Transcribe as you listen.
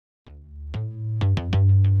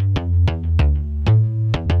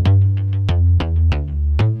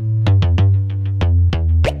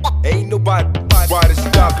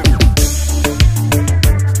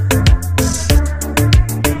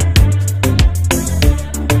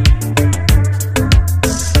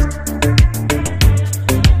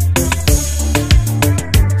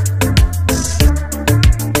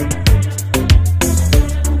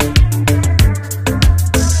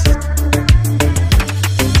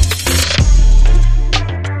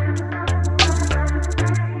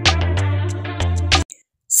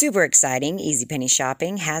Super exciting, Easy Penny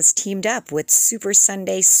Shopping has teamed up with Super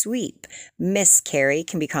Sunday Sweep. Miss Carrie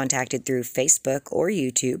can be contacted through Facebook or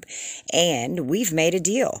YouTube, and we've made a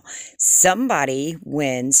deal. Somebody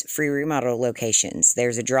wins free remodel locations.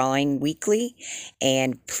 There's a drawing weekly,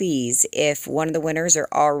 and please, if one of the winners are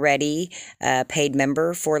already a paid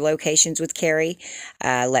member for locations with Carrie,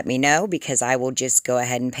 let me know because I will just go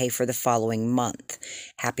ahead and pay for the following month.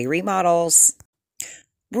 Happy remodels!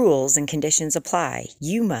 Rules and conditions apply.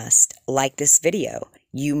 You must like this video.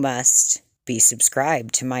 You must be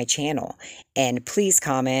subscribed to my channel. And please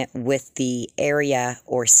comment with the area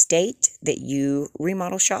or state that you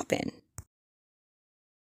remodel shop in.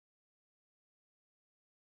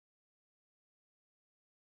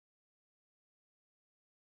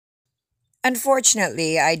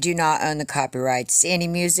 Unfortunately, I do not own the copyrights to any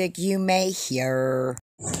music you may hear.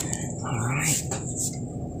 Alright.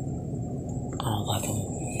 All of them.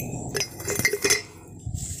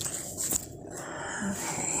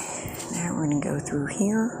 Now we're going to go through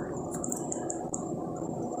here.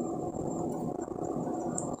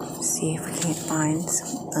 See if we can't find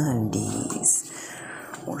some undies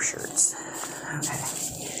or shirts. Okay.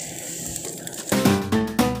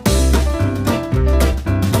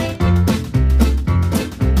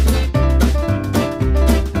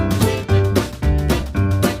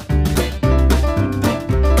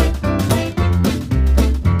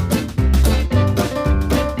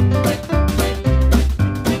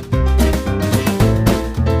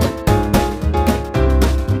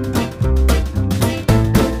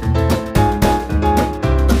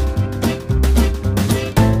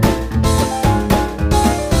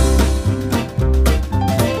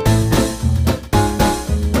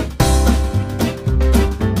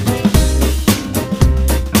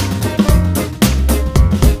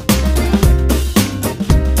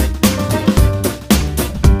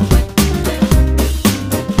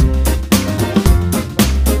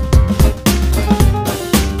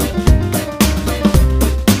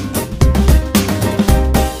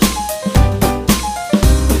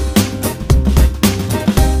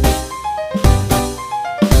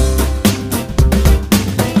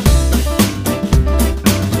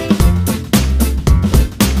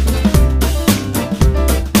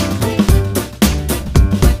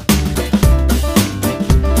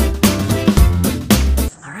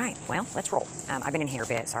 Let's roll. I've been in here a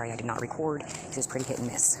bit. Sorry, I did not record because it's pretty hit and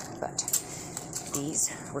miss. But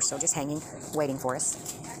these were still just hanging, waiting for us.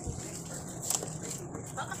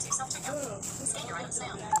 Welcome to self-checkout. Please scan your items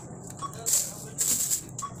now.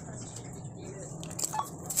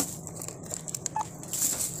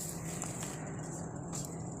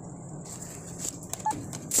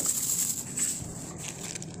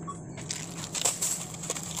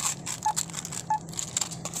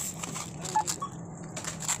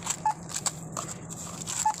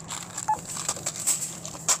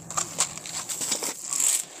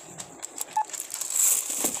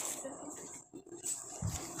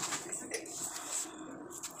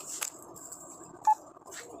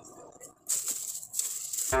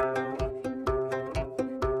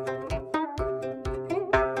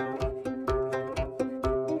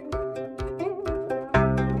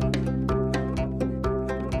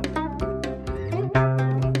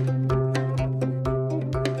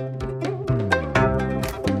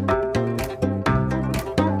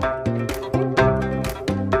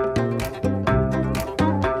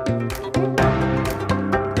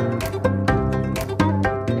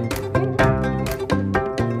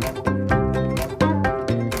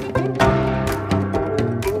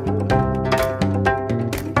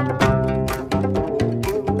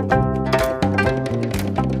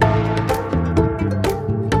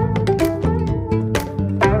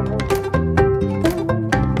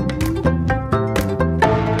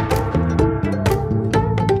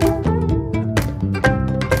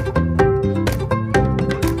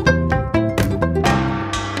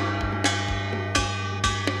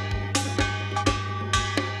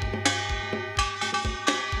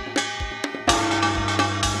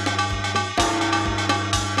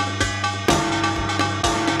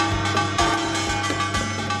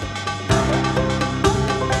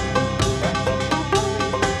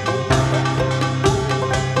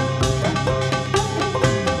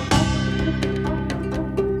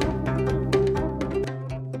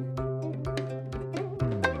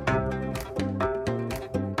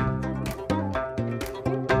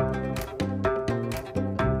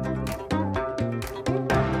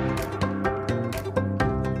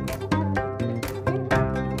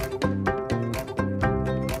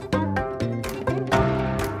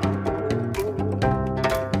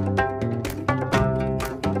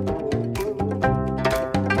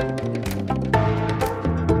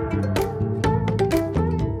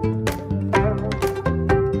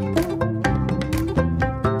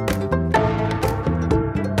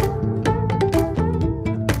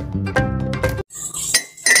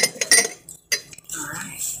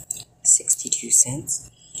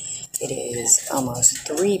 was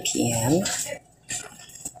 3 p.m.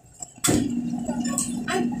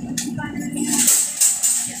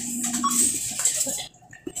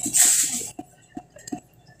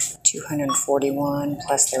 $241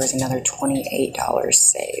 plus there was another $28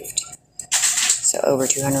 saved. So over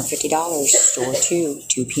 $250, store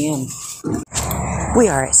 2 p.m. We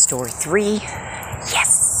are at store 3.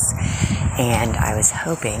 Yes! And I was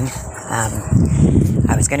hoping,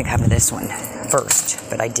 I was going to cover this one first,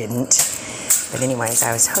 but I didn't. But anyways,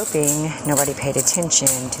 I was hoping nobody paid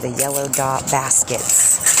attention to the yellow dot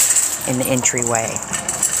baskets in the entryway.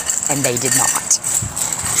 And they did not.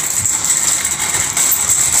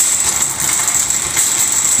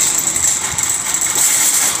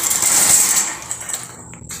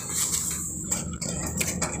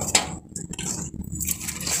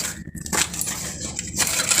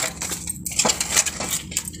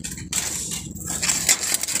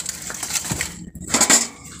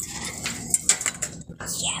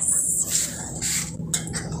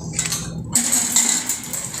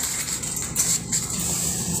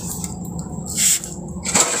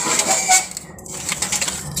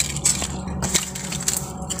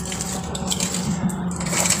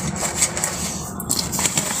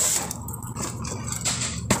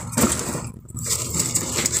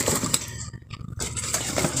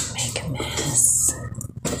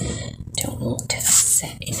 Don't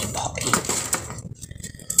upset anybody.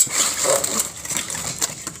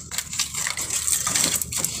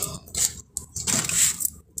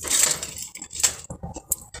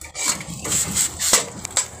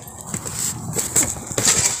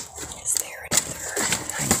 Is there another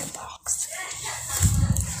hiding box?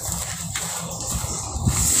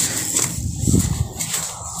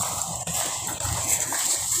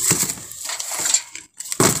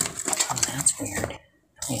 Oh, that's weird.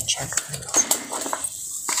 Let me check those.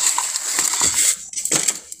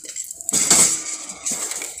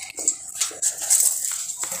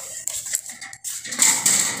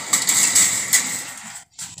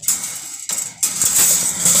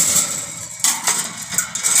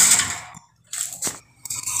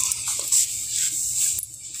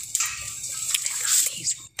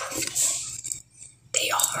 They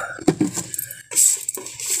are.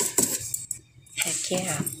 Heck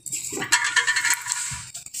yeah.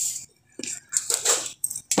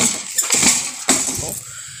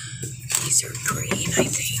 These are green, I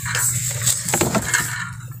think.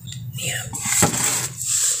 Yeah.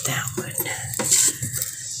 That one.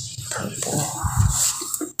 Purple.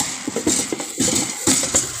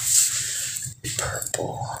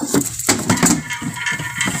 Purple.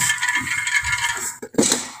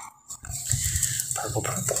 Purple,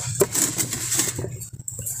 purple.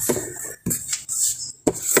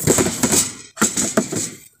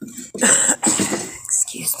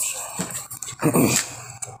 Excuse me.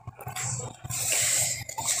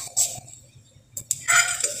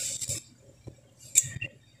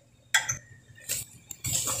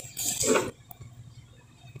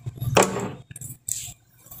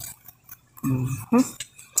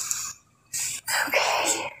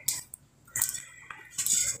 Okay.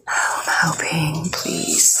 I'm hoping,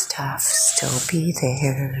 please, stuff still be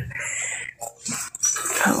there.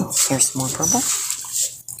 Oh, here's some more purple.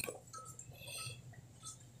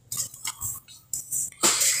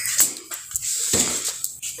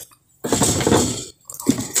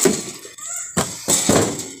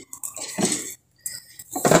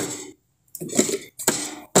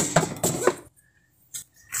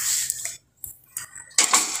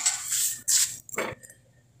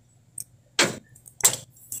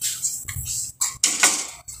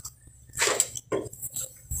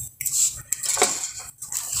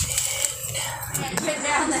 Get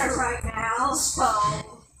down there right now, so.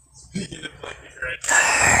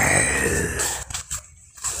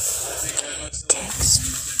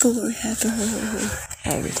 Takes forever.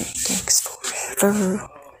 Everything takes forever.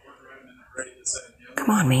 Come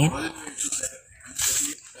on, man.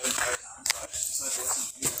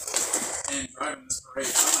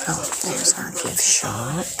 Oh, there's our gift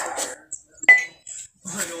shop.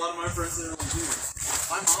 Like a lot of my friends there like, dude,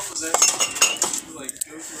 my mom was asking me to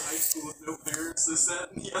go through high school with no parents, this,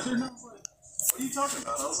 that, and the other. And I was like, what are you talking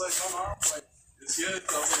about? I was like, my mom, it's good.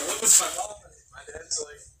 I was like, I live with my mom, and my dad's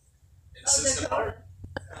insistent on it.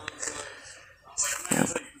 And I was like, I'm not gonna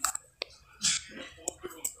tell you.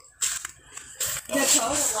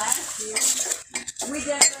 Dakota last year, we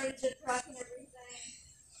decorated the truck and everything.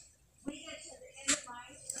 We get to the end of my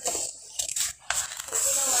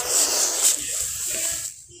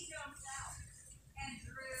he jumped out, and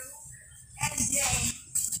Drew, and Jane.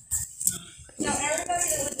 So everybody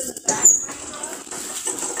that was in the back of my truck,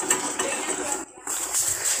 they had jumped out.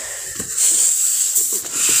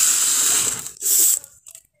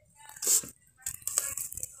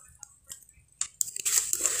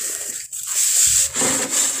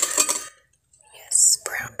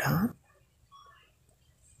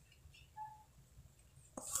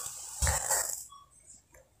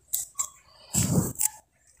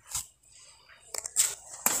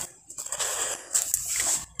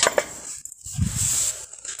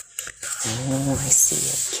 Oh, I see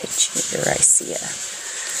a kitchen, or I see a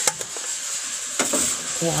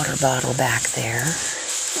water bottle back there.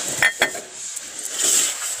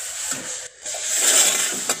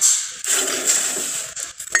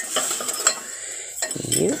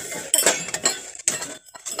 You.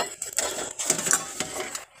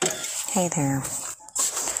 Hey there.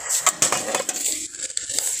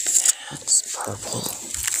 That's purple,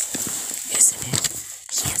 isn't it?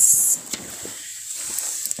 Yes.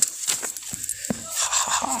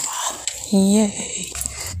 Yay.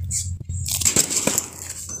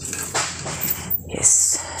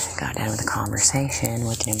 Just got done with a conversation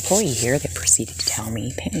with an employee here that proceeded to tell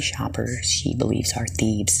me penny shoppers she believes are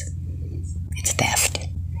thieves. It's theft.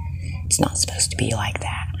 It's not supposed to be like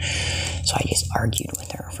that. So I just argued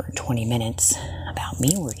with her for 20 minutes about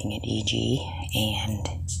me working at DG, and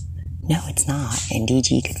no, it's not. And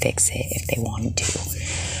DG could fix it if they wanted to.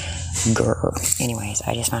 Grr. Anyways,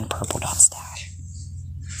 I just found a purple dot stash.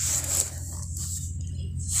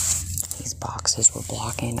 These boxes were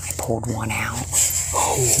blocking. I pulled one out.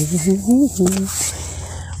 Oh,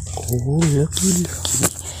 looky.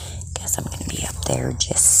 Guess I'm gonna be up there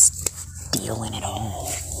just stealing it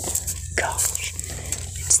all. Gosh,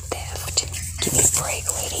 it's theft. Give me a break,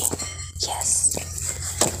 lady. Yes.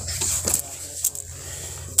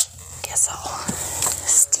 Guess I'll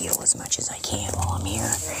steal as much as I can while I'm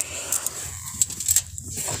here.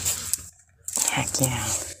 Heck yeah.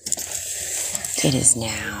 It is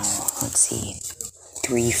now, let's see,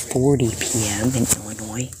 3:40 p.m. in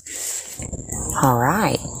Illinois. All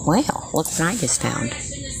right. Well, look what I just found.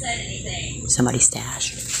 Somebody's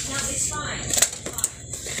stash.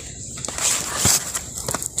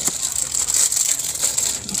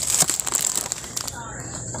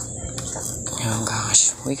 Oh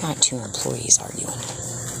gosh, we got 2 employees arguing.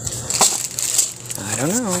 I don't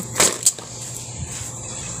know.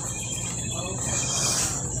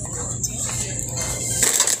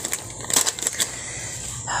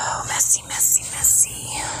 Oh, messy, messy,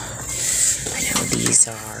 messy. I know these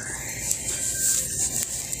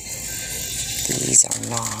are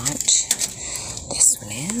not. This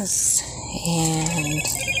one is. And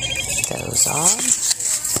those are.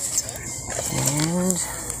 And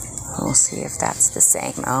we'll see if that's the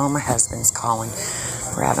same. Oh, my husband's calling.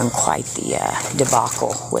 We're having quite the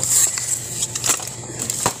debacle with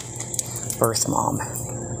birth mom.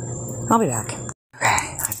 I'll be back.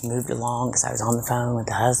 Okay, I've moved along because I was on the phone with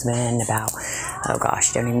the husband about, oh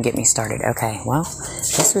gosh, don't even get me started. Okay, well,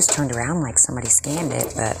 this was turned around like somebody scanned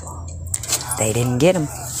it, but they didn't get him.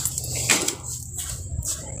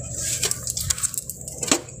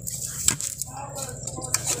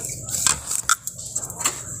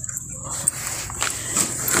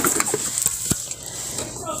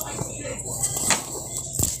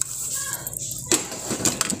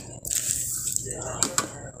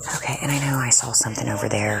 Okay, and I know I saw something over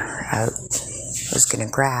there I was gonna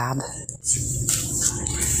grab,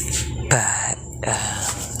 but,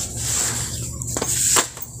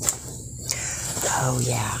 oh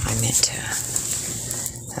yeah, I meant to,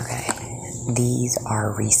 okay, these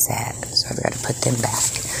are reset, so I've got to put them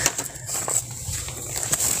back.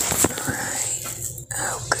 Alright,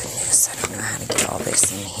 oh goodness, I don't know how to get all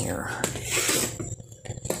this in here.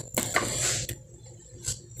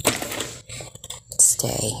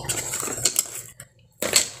 Stay.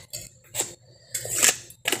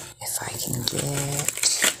 If I can get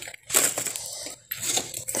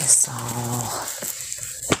this all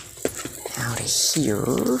out of here.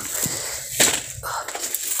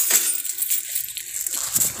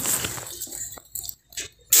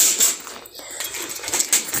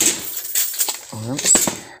 Oops.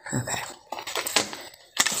 Okay.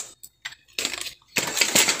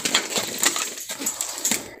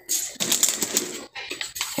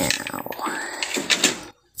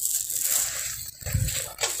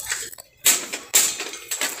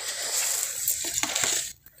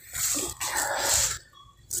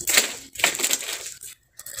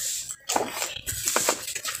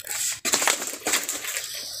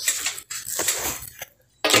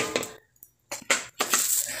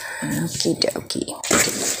 Okie dokie.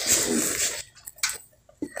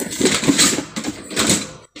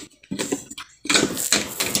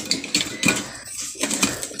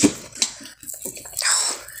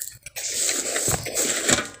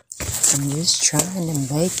 I'm just trying to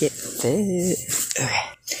make it fit. Okay.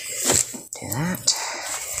 Do that.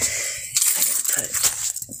 I can put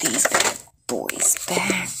these bad boys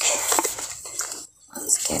back.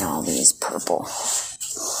 Let's get all these purple.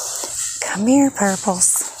 Come here,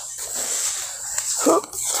 purples.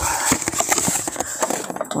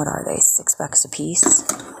 What are they? $6 a piece?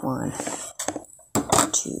 1,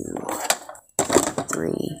 2,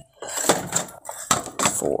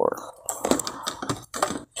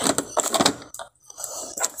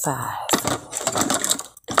 5,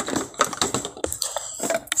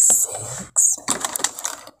 6,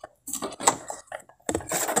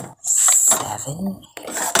 7,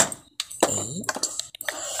 8,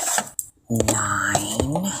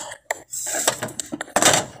 9,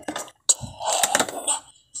 10.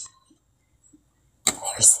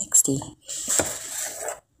 There's 60.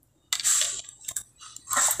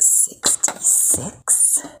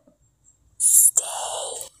 66. Stay.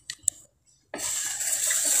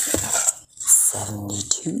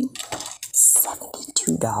 72.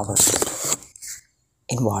 $72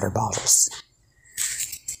 in water bottles.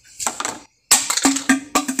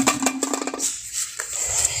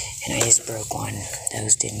 And I just broke one.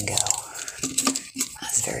 Those didn't go.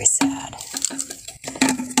 That's very sad.